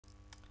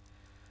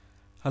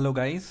Hello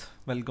guys,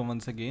 welcome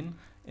once again.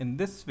 In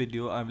this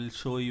video I will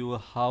show you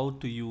how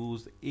to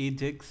use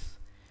Ajax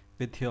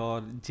with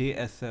your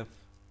JSF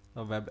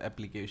web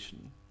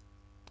application.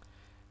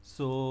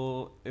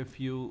 So if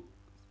you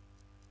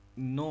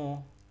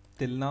know,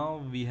 till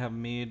now we have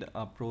made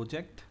a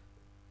project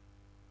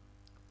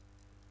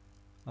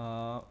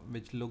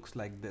which looks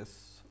like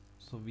this.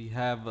 So we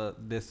have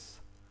this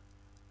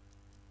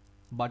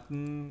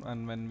button,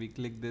 and when we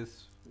click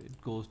this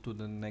it goes to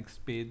the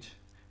next page.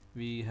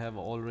 We have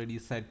already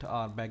set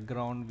our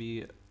background,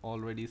 we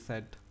already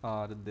set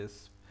our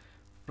this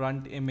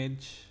front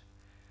image,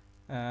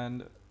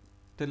 and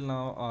till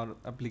now our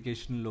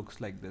application looks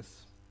like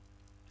this.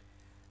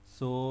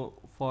 So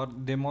for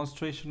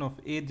demonstration of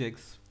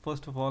Ajax,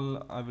 first of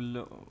all I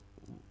will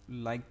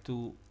like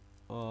to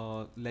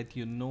let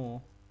you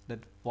know that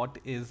what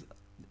is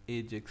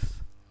Ajax.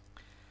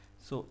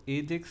 So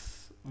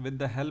Ajax, with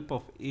the help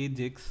of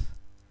Ajax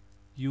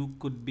you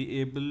could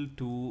be able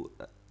to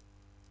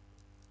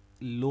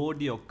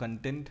load your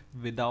content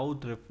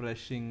without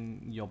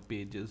refreshing your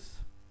pages.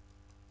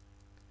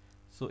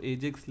 So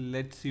Ajax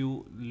lets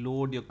you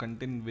load your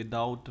content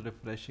without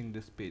refreshing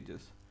these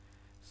pages.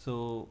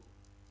 So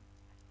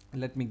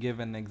let me give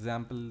an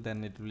example,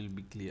 then it will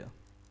be clear.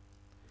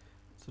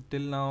 So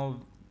till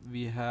now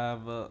we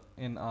have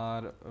in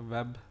our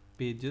web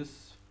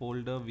pages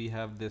folder we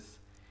have this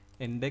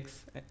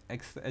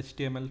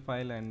index.xhtml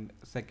file and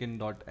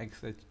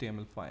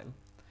second.xhtml file.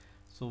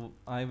 So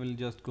I will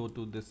just go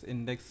to this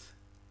index.xhtml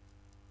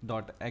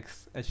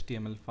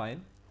file,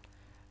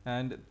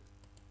 and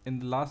in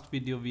the last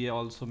video we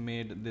also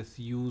made this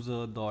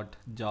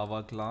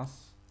user.java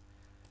class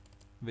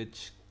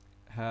which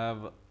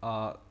have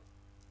a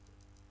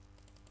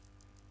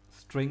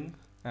string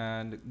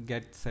and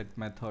get set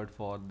method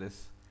for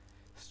this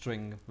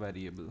string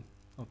variable.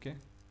 Okay,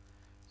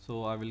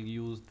 so I will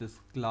use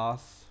this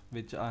class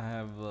which I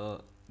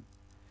have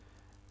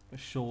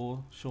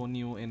shown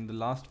you in the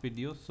last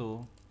video.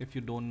 So if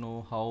you don't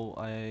know how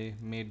I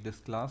made this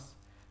class,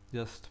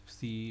 just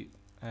see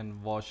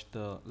and watch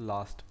the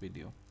last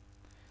video.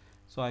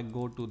 So I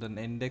go to the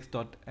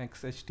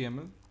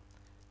index.xhtml.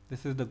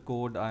 This is the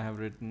code I have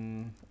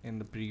written in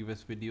the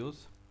previous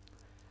videos.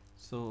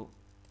 So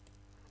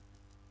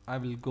I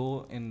will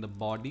go in the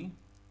body,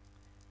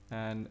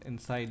 and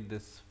inside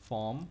this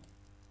form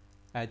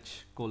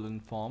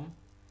h:form,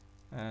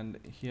 and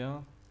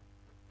here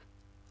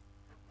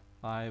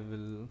I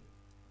will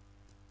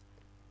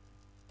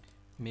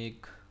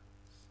make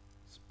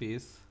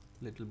space,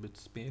 little bit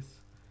space,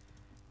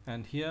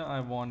 and here I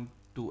want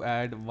to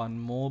add one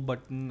more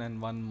button and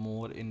one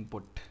more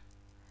input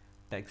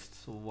text.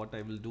 So what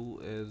I will do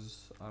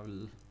is I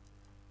will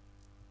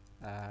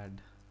add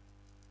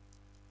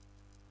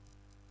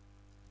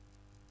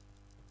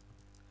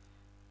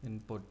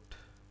input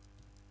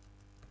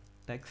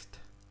text,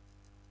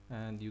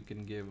 and you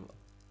can give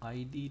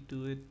id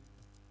to it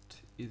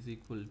is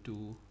equal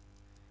to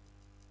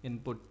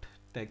input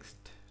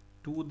text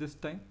 2 this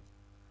time,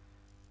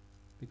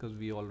 because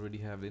we already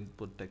have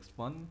input text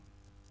 1.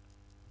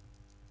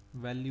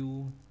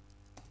 Value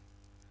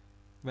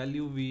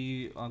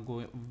we are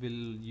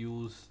will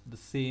use the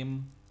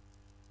same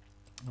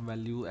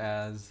value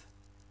as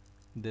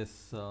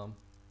this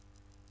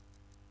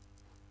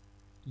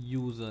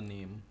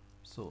username.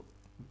 So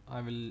I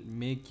will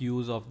make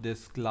use of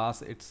this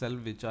class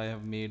itself which I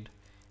have made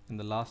in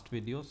the last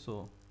video.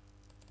 So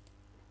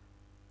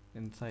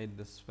inside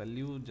this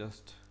value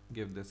just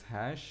give this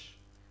hash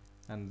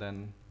and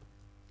then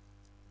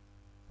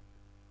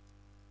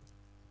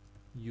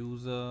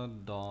user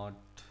dot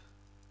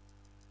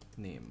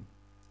name.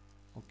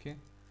 Okay,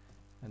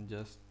 and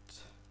just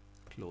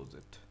close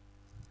it.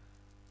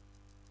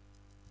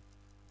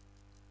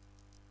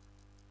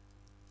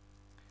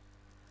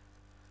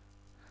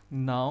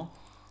 Now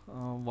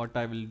what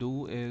I will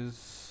do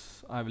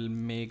is I will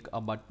make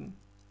a button.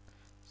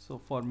 So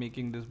for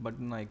making this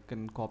button I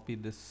can copy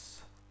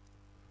this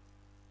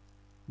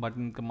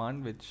button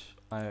command which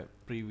I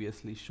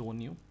previously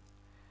shown you,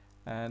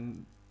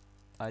 and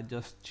I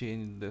just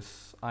change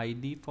this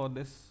ID for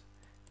this,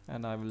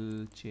 and I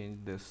will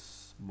change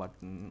this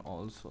button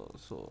also.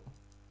 So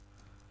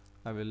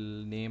I will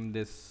name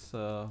this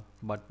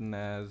button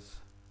as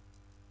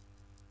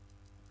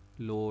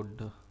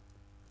load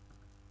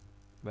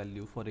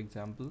value, for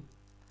example,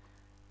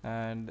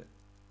 and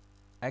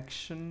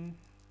action.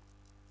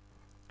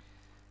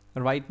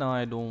 Right now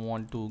I don't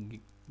want to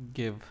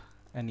give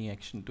any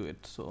action to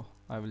it, so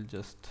I will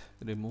just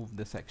remove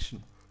this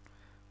action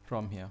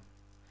from here.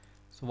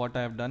 So what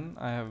I have done,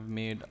 I have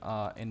made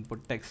a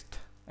input text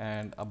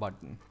and a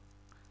button,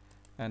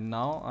 and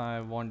now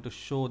I want to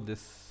show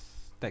this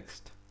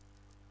text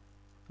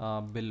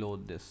below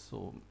this.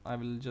 So I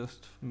will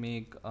just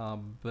make a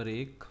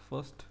break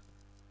first,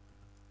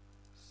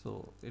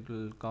 so it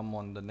will come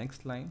on the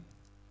next line,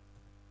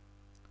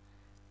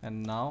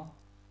 and now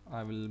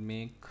I will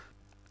make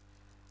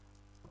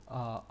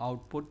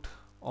output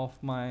of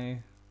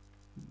my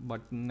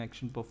button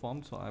action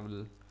performed. So I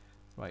will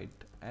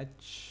write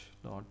h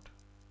dot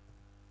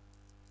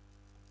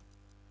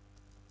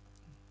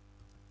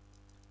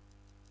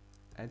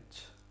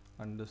h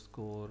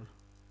underscore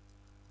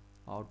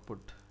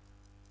output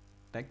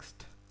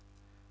text,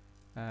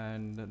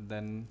 and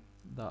then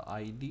the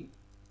id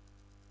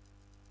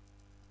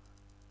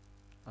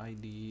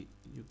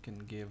you can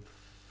give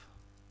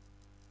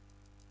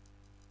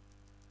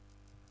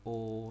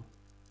o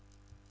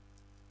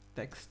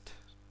text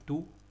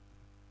 2,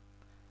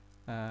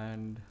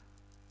 and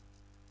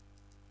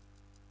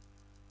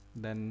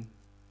then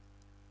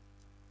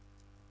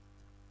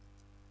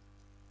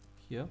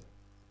here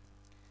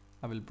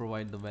I will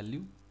provide the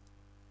value.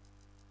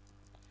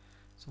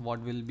 So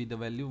what will be the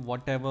value?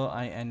 Whatever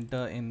I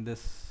enter in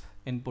this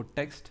input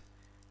text,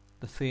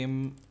 the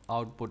same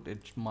output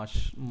it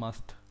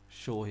must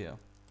show here.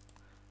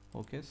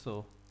 Okay,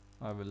 so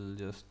I will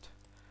just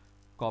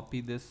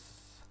copy this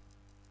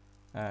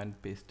and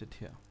paste it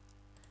here,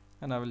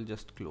 and I will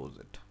just close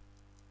it.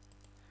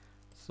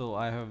 So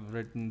I have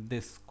written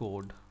this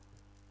code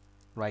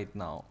right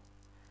now,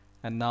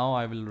 and now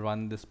I will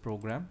run this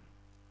program.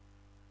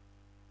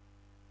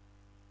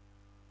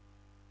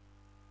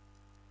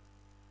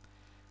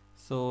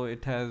 So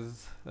it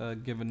has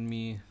given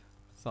me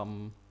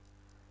some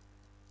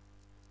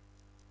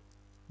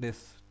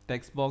this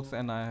text box,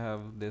 and I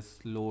have this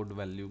load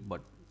value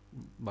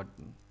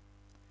button.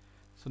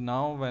 So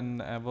now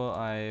whenever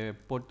I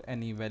put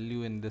any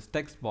value in this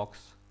text box,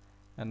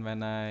 and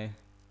when I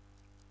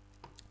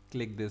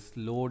click this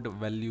load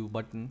value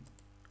button,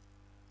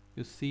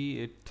 you see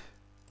it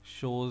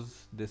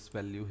shows this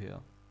value here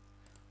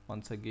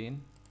once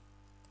again.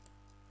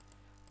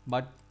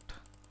 But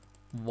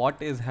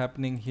what is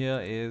happening here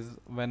is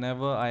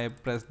whenever I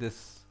press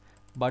this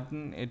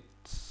button,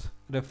 it's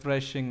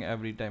refreshing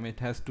every time. It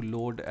has to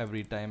load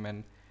every time,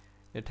 and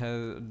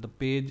the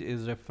page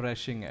is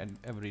refreshing at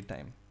every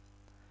time.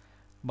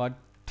 But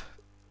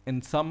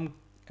in some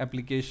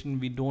application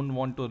we don't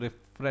want to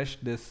refresh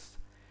this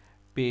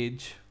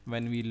page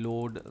when we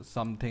load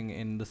something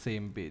in the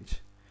same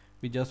page.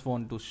 We just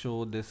want to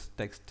show this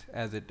text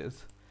as it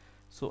is.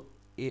 So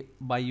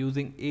by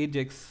using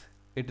Ajax,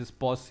 it is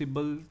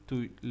possible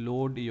to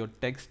load your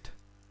text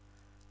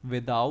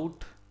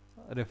without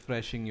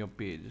refreshing your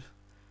page.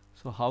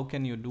 So how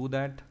can you do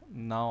that?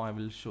 Now I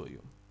will show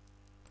you.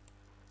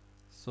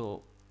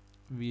 So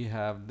we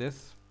have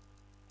this.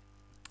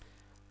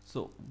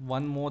 So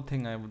one more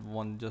thing I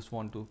would just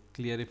want to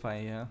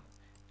clarify here.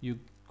 You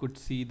could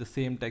see the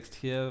same text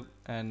here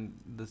and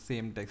the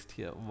same text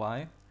here.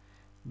 Why?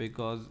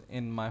 Because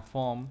in my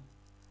form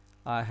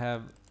I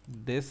have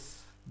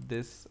this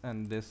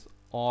and this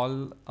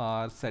all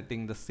are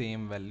setting the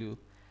same value.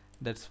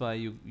 That's why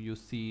you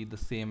see the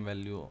same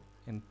value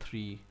in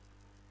 3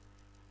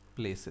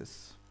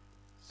 places.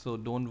 So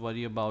don't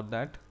worry about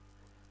that,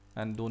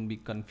 and don't be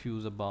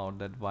confused about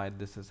that why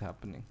this is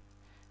happening.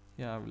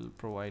 Yeah, I will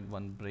provide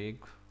one break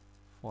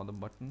for the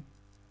button.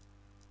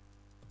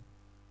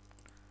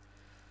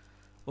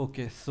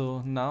 Okay,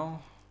 so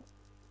now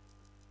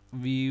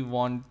we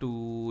want to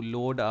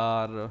load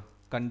our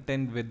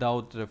content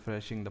without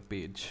refreshing the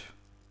page.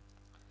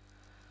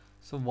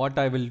 So what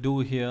I will do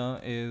here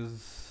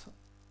is,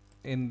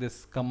 in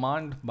this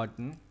command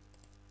button,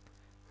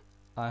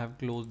 I have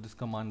closed this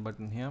command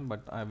button here,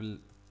 but I will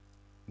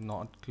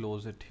not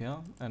close it here,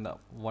 and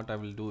what I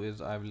will do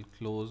is I will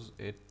close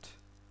it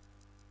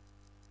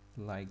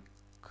like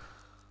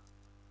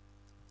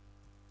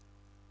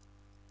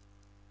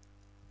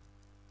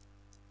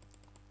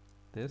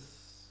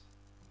this,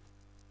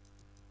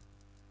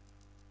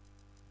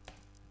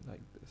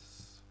 like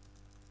this.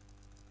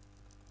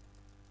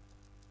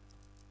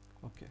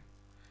 Okay,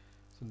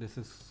 so this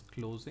is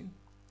closing,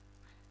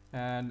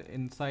 and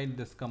inside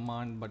this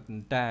command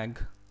button tag,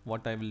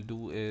 what I will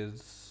do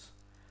is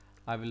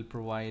I will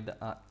provide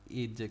a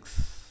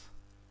Ajax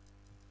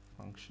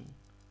function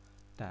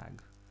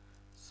tag.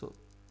 So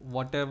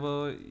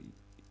whatever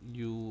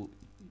you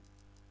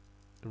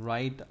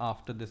write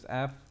after this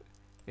F,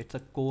 it's a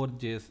core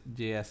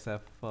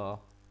JSF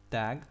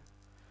tag.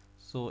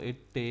 So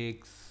it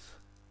takes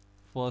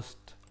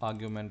first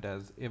argument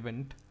as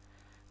event.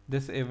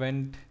 This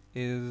event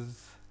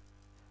is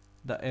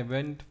the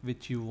event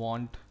which you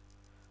want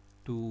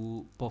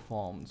to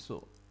perform.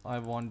 So I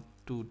want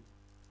to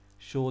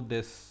show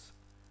this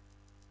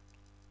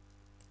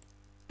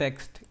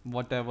text,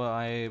 whatever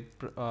I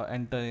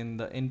enter in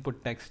the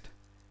input text,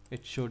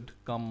 it should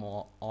come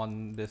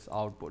on this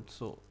output.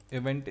 So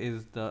event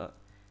is the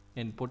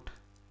input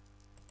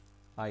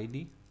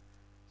ID.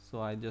 So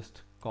I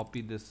just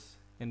copy this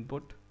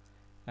input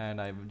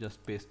and I've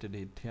just pasted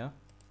it here,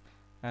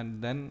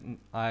 and then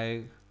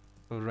I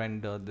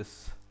render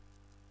this.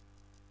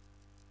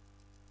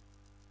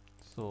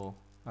 So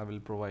I will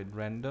provide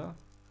render,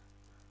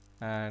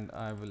 and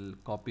I will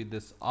copy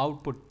this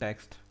output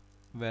text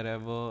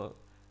wherever,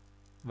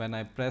 when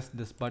I press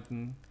this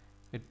button,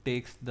 it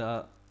takes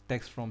the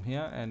text from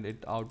here and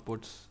it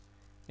outputs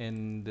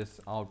in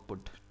this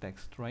output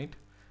text, right?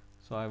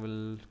 So I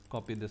will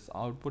copy this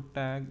output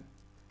tag,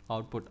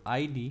 output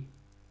ID,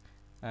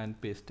 and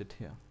paste it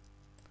here,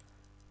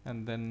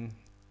 and then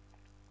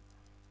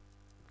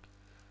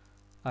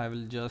I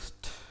will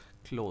just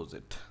close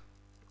it.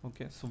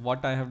 Okay, so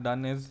what I have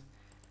done is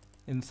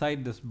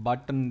inside this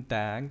button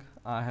tag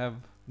I have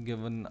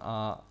given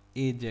a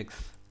Ajax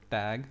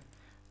tag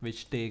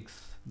which takes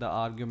the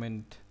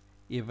argument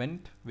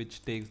event,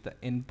 which takes the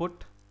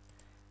input,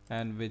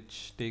 and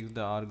which takes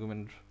the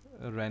argument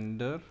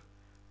render,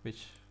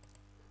 which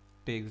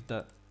takes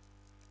the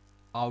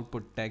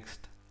output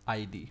text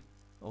ID.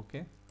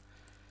 Okay,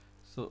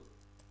 so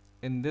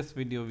in this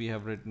video we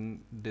have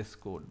written this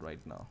code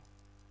right now.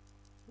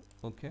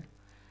 Okay,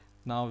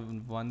 now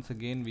once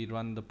again we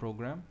run the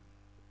program,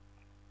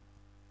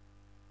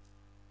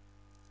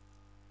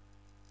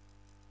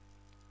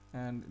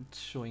 and it's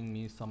showing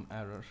me some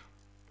error.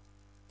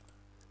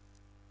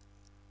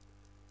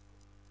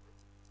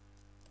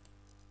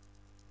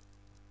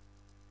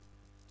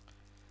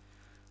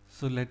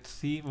 So let's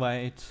see why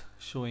it's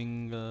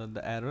showing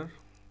the error.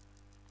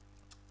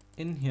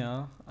 In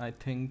here I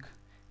think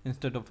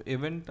instead of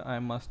event I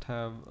must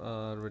have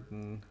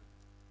written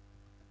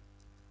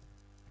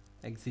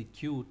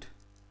execute,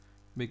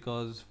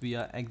 because we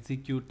are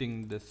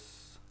executing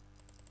this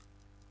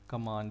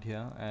command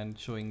here and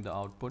showing the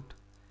output.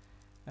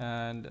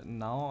 And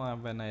now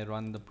when I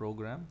run the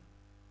program,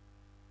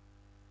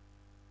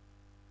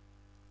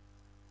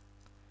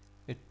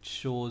 it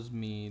shows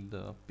me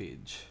the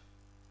page.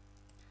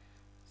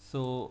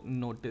 So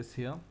notice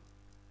here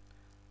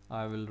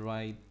I will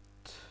write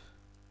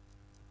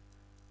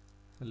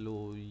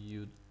hello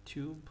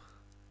YouTube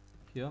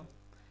here,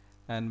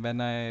 and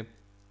when I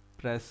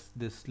press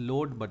this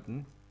load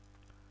button,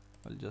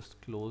 I'll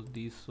just close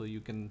these so you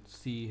can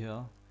see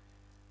here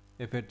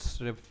if it's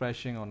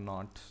refreshing or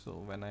not. So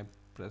when I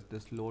press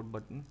this load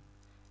button,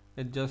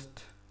 it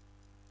just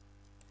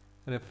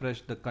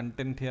refresh the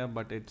content here,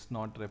 but it's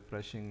not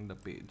refreshing the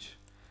page.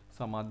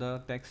 Some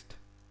other text,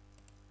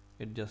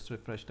 it just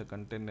refresh the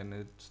content and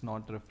it's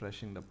not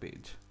refreshing the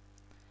page.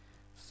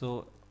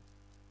 So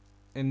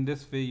in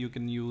this way you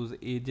can use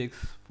Ajax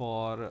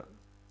for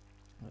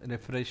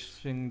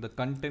refreshing the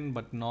content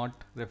but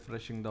not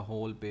refreshing the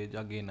whole page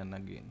again and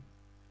again.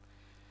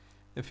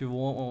 If you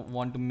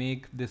want to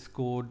make this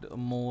code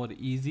more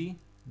easy,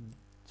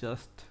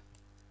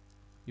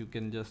 you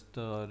can just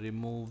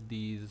remove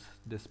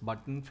this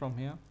button from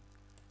here,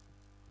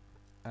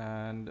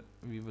 and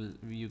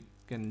you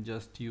can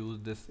just use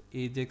this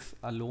Ajax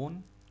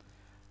alone,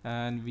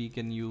 and we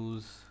can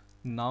use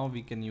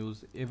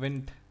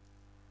event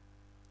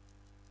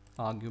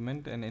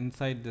argument, and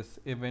inside this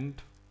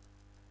event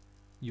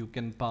you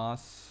can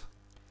pass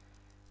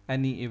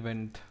any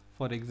event.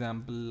 For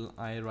example,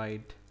 I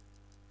write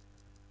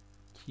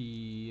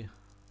key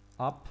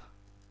up,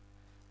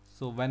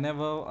 so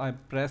whenever I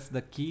press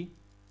the key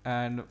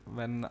and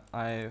when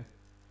I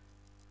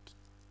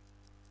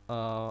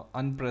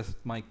unpress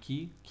my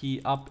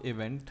key up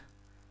event,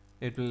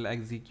 it will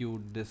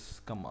execute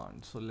this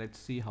command. So let's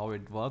see how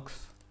it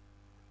works.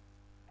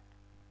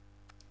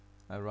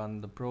 I run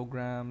the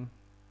program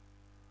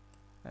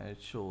and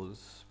it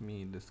shows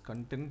me this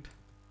content.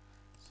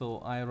 So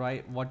I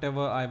write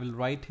whatever I will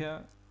write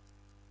here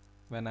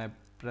when I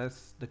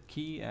press the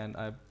key and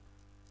I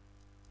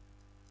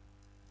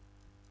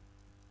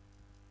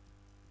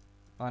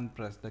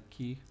unpress the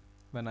key.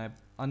 When I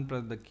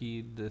unpress the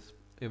key, this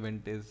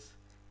event is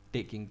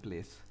taking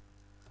place.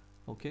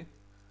 Okay,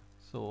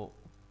 so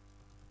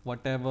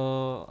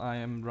whatever I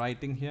am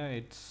writing here,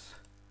 it's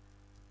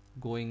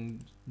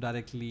going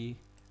directly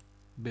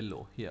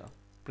below here,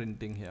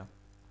 printing here.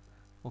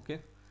 Okay,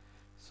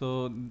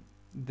 so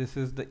this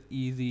is the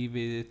easy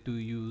way to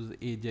use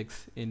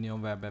Ajax in your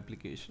web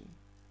application.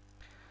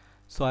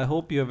 So I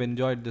hope you have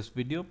enjoyed this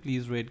video.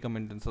 Please rate,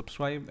 comment and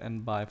subscribe,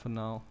 and bye for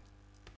now.